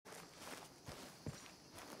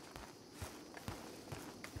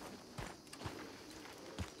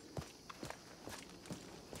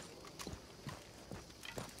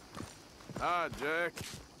Hi, Jack.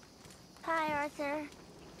 Hi, Arthur.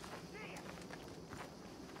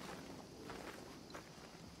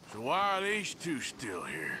 So why are these two still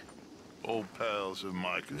here? Old pals of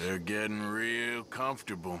Micah's. They're getting real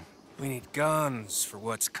comfortable. We need guns for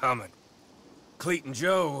what's coming. Cleet and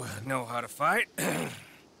Joe know how to fight.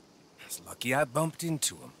 It's lucky I bumped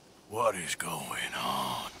into them. What is going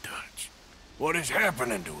on, Dutch? What is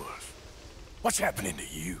happening to us? What's happening to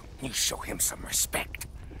you? You show him some respect.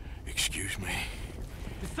 Excuse me?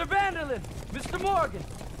 Mr. Vanderlyn! Mr. Morgan!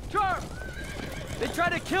 Charles! They try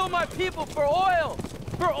to kill my people for oil!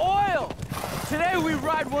 For oil! Today we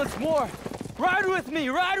ride once more! Ride with me!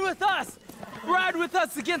 Ride with us! Ride with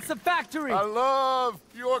us against the factory! I love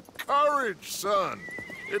your courage, son.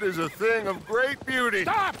 It is a thing of great beauty.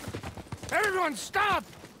 Stop! Everyone stop!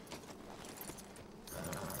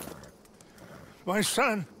 My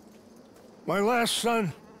son, my last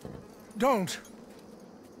son, don't.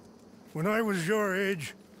 When I was your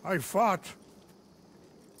age, I fought.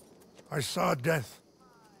 I saw death.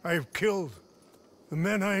 I have killed. The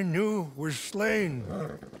men I knew were slain.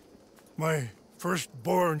 My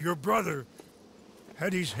firstborn, your brother,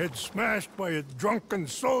 had his head smashed by a drunken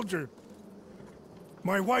soldier.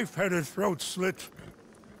 My wife had her throat slit.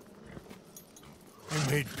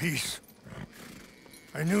 I made peace.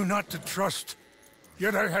 I knew not to trust,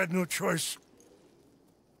 yet I had no choice.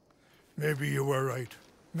 Maybe you were right.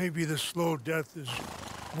 Maybe the slow death is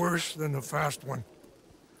worse than the fast one.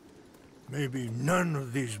 Maybe none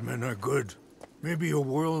of these men are good. Maybe a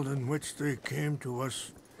world in which they came to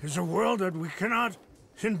us is a world that we cannot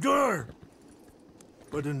endure.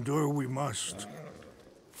 But endure we must.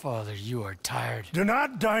 Father, you are tired. Do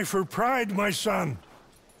not die for pride, my son.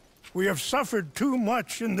 We have suffered too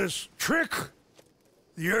much in this trick.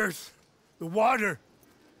 The earth, the water,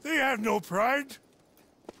 they have no pride.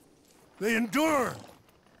 They endure,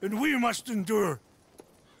 and we must endure.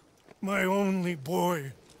 My only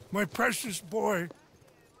boy, my precious boy,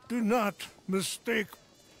 do not mistake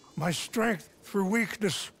my strength for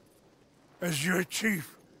weakness. As your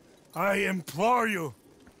chief, I implore you.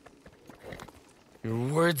 Your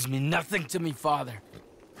words mean nothing to me, Father.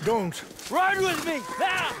 Don't. Ride with me!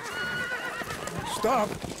 Now! Stop.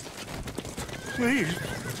 Please.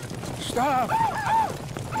 Stop.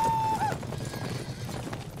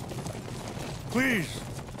 Please,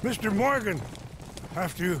 Mr. Morgan.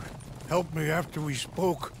 After you helped me after we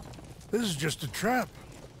spoke, this is just a trap.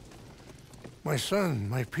 My son,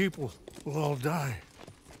 my people will all die.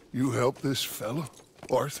 You help this fellow,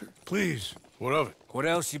 Arthur? Please. What of it? What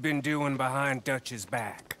else you been doing behind Dutch's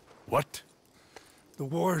back? What? The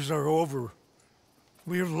wars are over.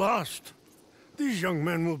 We have lost. These young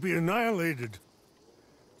men will be annihilated.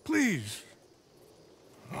 Please.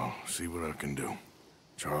 I'll see what I can do.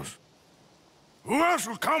 Charles? Who else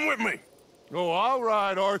will come with me? Oh, all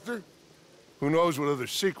right, Arthur. Who knows what other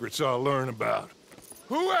secrets I'll learn about?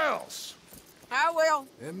 Who else? I will.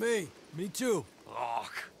 And me. Me too.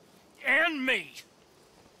 Look. And me.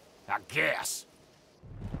 I guess.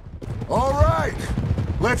 All right,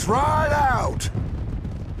 let's ride out.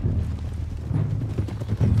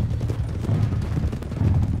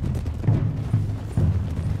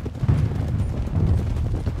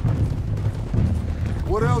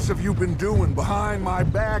 What else have you been doing behind my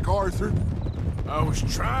back, Arthur? I was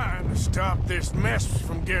trying to stop this mess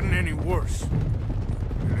from getting any worse.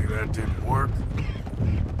 That didn't work.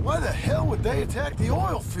 Why the hell would they attack the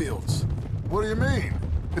oil fields? What do you mean?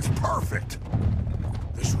 It's perfect.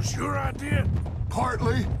 This was your idea?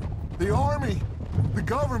 Partly. The army, the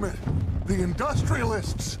government, the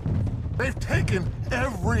industrialists. They've taken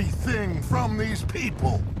everything from these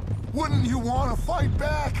people. Wouldn't you want to fight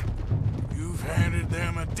back? You've handed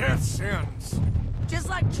them a death sentence. Just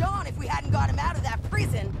like John if we hadn't got him out of that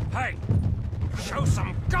prison. Hey, show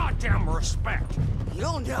some goddamn respect.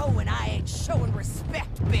 You'll know when I ain't showing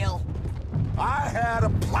respect, Bill. I had a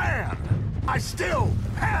plan. I still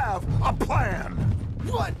have a plan.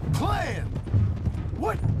 What plan?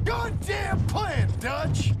 What goddamn plan,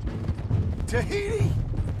 Dutch? Tahiti?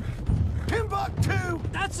 Timbuktu?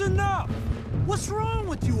 That's enough! What's wrong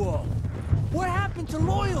with you all? What happened to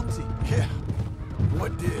loyalty? Yeah.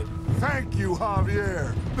 What did? Thank you,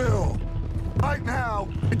 Javier. Bill. Right now,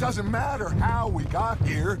 it doesn't matter how we got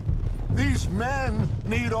here. These men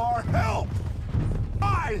need our help.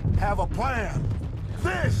 I have a plan.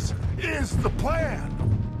 This is the plan.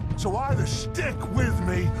 So either stick with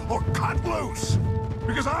me or cut loose.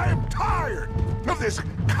 Because I am tired of this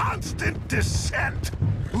constant descent.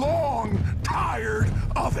 Long tired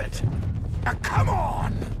of it. Now come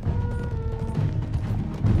on.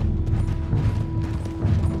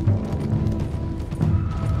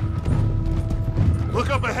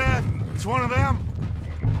 up ahead. It's one of them.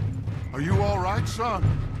 Are you all right, son?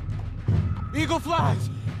 Eagle flies!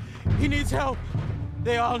 He needs help!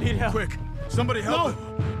 They all need help! Quick, somebody help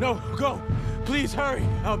him. No, go! Please hurry!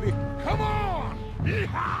 I'll be... Come on!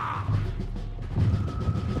 Yeehaw!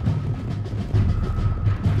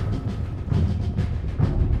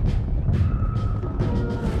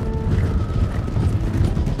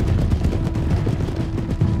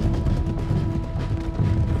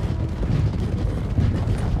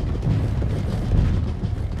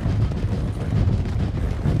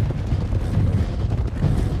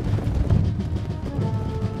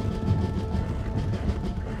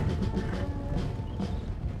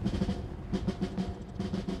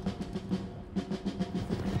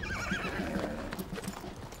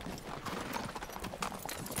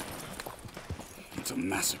 It's a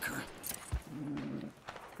massacre.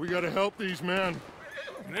 We gotta help these men.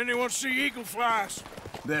 Can anyone see eagle flies?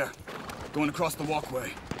 There, going across the walkway.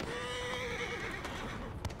 You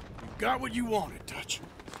got what you wanted, Dutch.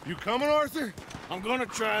 You coming, Arthur? I'm gonna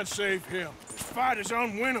try and save him. This fight is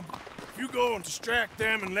unwinnable. If you go and distract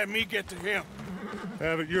them and let me get to him.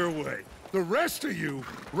 Have it your way. The rest of you,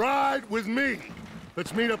 ride with me.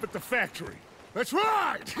 Let's meet up at the factory. Let's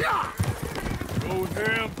ride! Yeah! Go with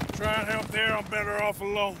him. Try and help there. I'm better off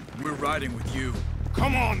alone. We're riding with you.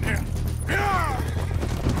 Come on, then. Yeah!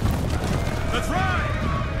 Let's ride!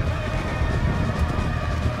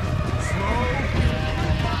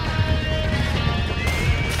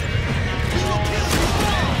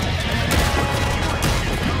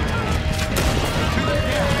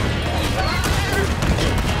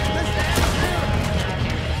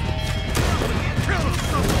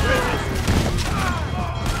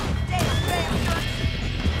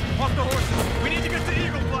 Off the horses! We need to get to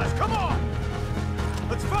Eagle Flies! Come on!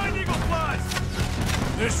 Let's find Eagle Flies!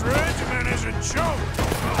 This regiment is a joke.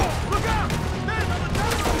 Look out! Men on the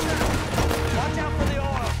top of there! Watch out for the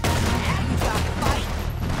oil! Now you got to fight.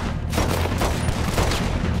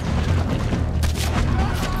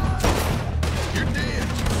 You're dead.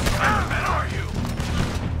 Where the men are you?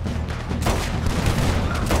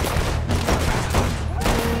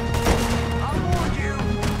 I warned you.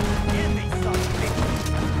 Get me something.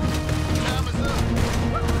 Time is up.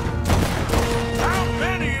 How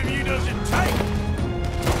many of you does it take?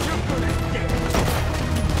 You're good at dead!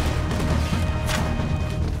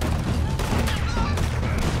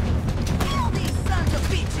 Kill these sons of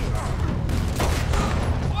bitches.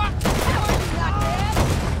 What? How are you not dead?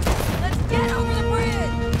 Let's get over the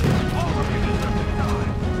bridge.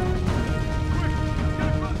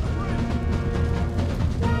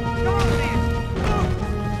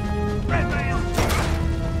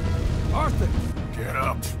 Arthur! Get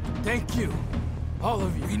up. Thank you. All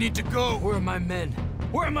of you. We need to go. Where are my men?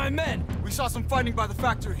 Where are my men? We saw some fighting by the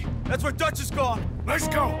factory. That's where Dutch is gone. Let's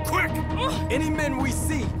go, quick! Any men we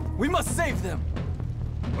see, we must save them.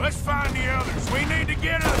 Let's find the others. We need to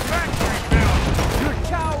get to the factory now. You're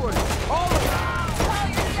cowards! All of you! Tell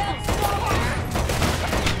yourself somewhere.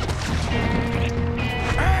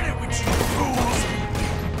 At it with you fools!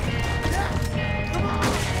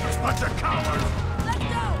 Bunch of cowards! Let's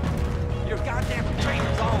go. Your goddamn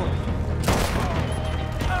traitors, all of you!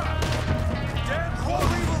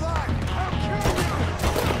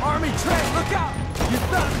 Army train, look out! You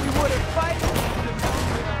thought we wouldn't fight?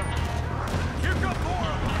 Here come more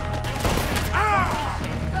of them! Ah!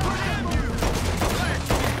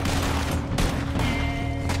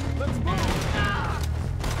 Let's move!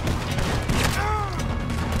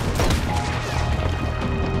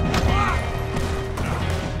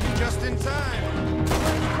 Just in time.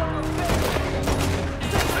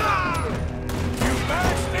 You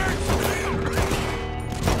bastards!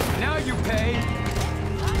 Now you pay!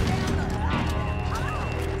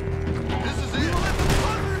 This is it.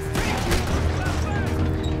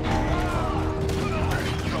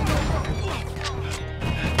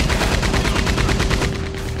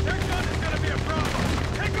 Their gun is gonna be a problem!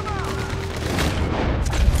 Take them out!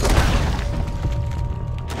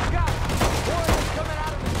 Got warriors coming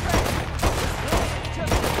out of the train!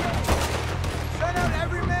 Just send out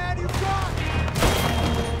every man you've got!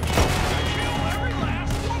 Kill every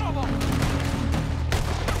last one of them!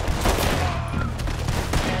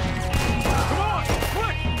 Come on,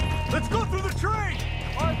 quick! Let's go through the train!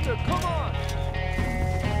 Arthur, come on!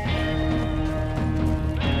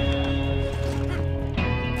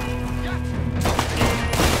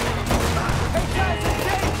 Hey guys, in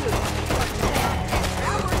danger!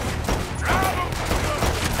 Drive them!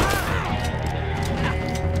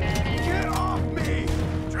 Get off me!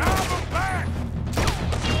 Drive them back!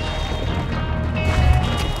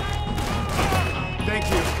 Thank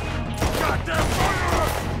you. Goddamn murderer!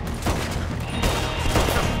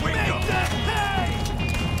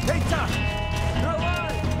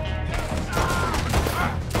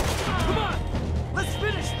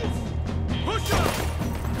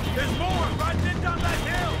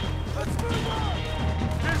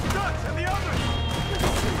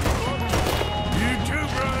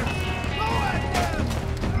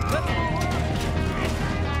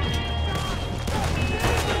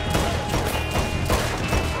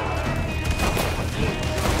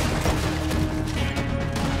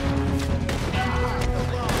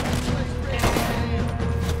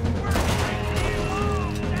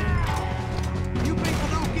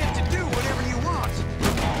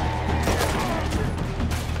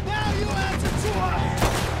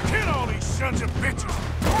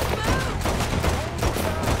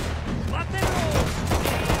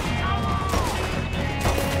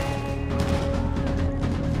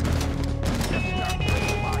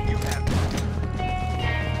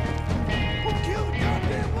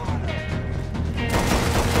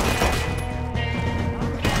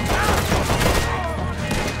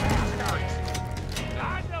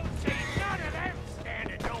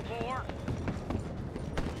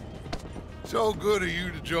 real good of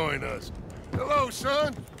you to join us. Hello,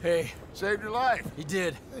 son. Hey, Saved your life. he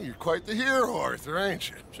did. Hey, you're quite the hero, Arthur, ain't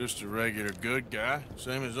you? Just a regular good guy,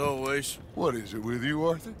 same as always. What is it with you,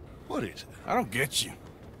 Arthur? What is it? I don't get you.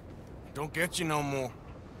 Don't get you no more.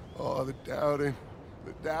 Oh, the doubting.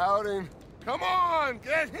 The doubting. Come on,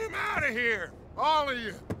 get him out of here. All of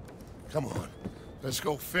you. Come on. Let's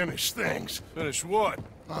go finish things. Finish what?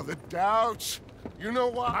 Oh, the doubts. You know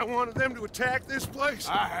why I wanted them to attack this place?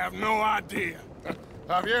 I have no idea.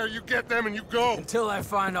 Javier, you get them and you go. Until I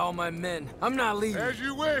find all my men, I'm not leaving. As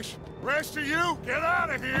you wish. Rest of you, get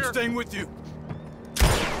out of here. I'm staying with you.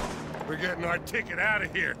 We're getting our ticket out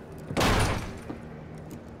of here.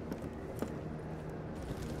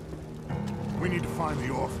 We need to find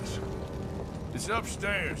the office. It's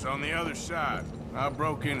upstairs on the other side. I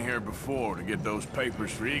broke in here before to get those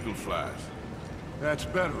papers for Eagle Flies. That's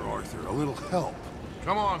better, Arthur. A little help.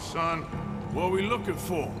 Come on, son. What are we looking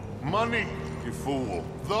for? Money, you fool.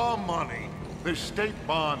 The money. There's state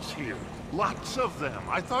bonds here. Lots of them.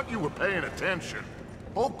 I thought you were paying attention.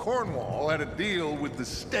 Old Cornwall had a deal with the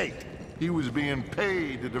state. He was being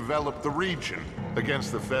paid to develop the region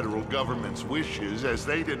against the federal government's wishes, as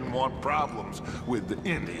they didn't want problems with the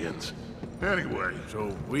Indians. Anyway,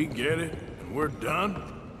 So we get it, and we're done?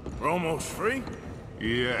 We're almost free?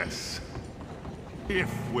 yes.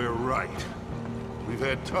 If we're right. We've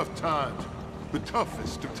had tough times. The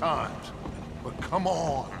toughest of times. But come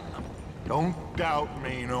on. Don't doubt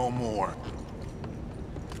me no more.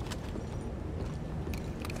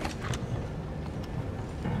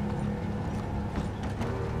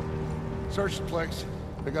 Search the place.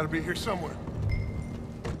 They gotta be here somewhere.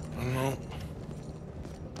 I don't know.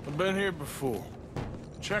 I've been here before.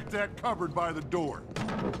 Check that cupboard by the door.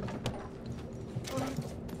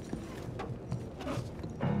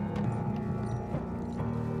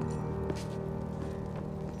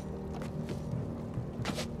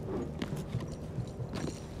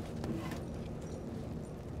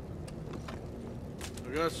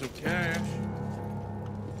 I got some cash.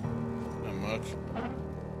 Not much.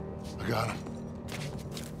 I got him.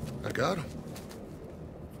 I got him.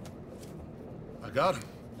 I got him.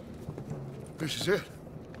 This is it.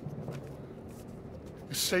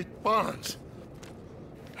 It's state bonds.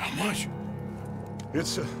 How much?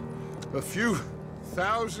 It's a few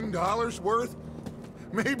 $1,000s worth,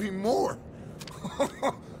 maybe more.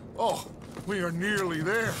 Oh, we are nearly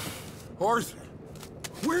there. Arthur,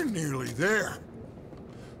 we're nearly there.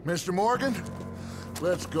 Mr. Morgan,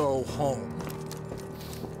 let's go home.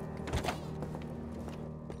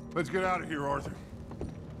 Let's get out of here, Arthur.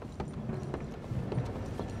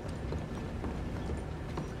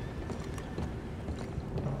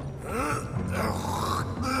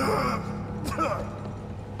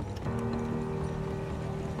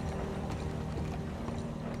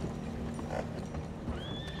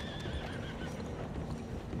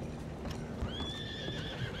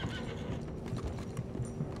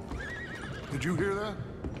 Did you hear that?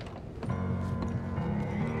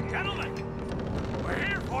 Gentlemen, we're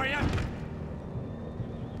here for you.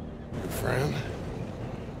 Your friend?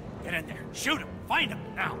 Get in there. Shoot him. Find him.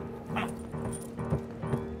 Now. Come on.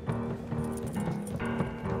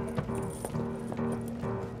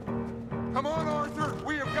 Come on, Arthur!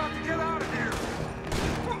 We have got to get out of here!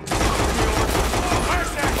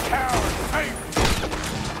 Where's that coward? Hey!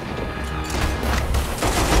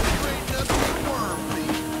 You ain't nothing but a worm,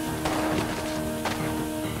 thief.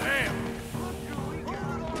 Damn!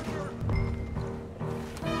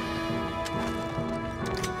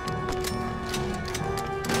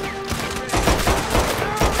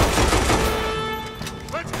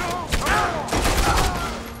 Let's go!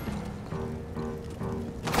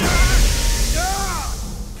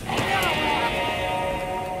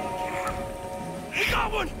 We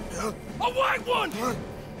got one! A white one!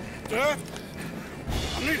 Dad?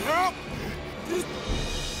 I need help!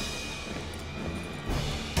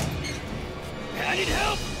 I need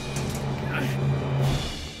help!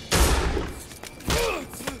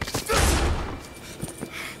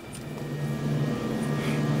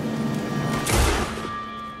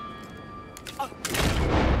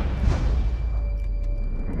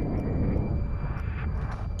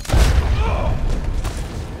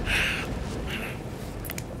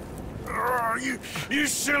 Oh, you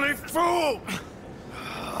silly fool!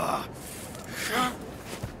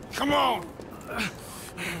 Come on!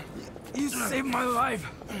 You saved my life.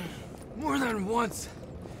 More than once.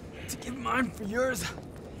 To give mine for yours.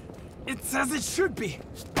 It's as it should be.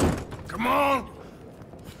 Come on!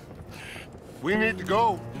 We need to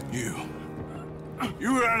go. You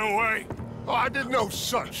ran away. Oh, I did no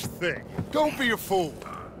such thing. Don't be a fool.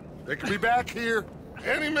 They could be back here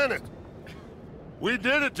any minute. We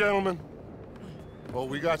did it, gentlemen. Well,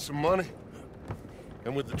 we got some money.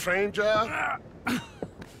 And with the train job,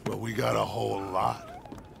 well, we got a whole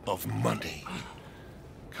lot of money.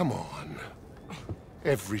 Come on.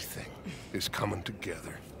 Everything is coming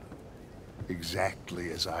together.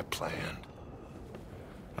 Exactly as I planned.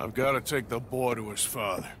 I've got to take the boy to his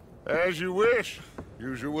father. As you wish.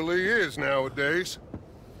 Usually is nowadays.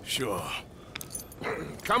 Sure.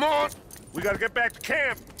 Come on! We gotta get back to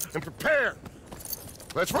camp and prepare.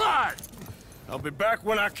 Let's ride! I'll be back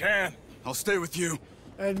when I can. I'll stay with you.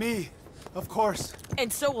 And me, of course.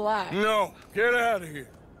 And so will I. No, get out of here.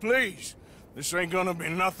 Please. This ain't gonna be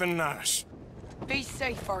nothing nice. Be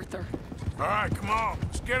safe, Arthur. All right, come on.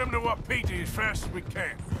 Let's get him to Wapiti as fast as we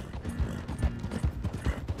can.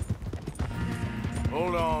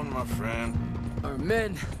 Hold on, my friend. Our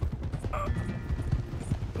men...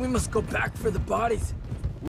 we must go back for the bodies.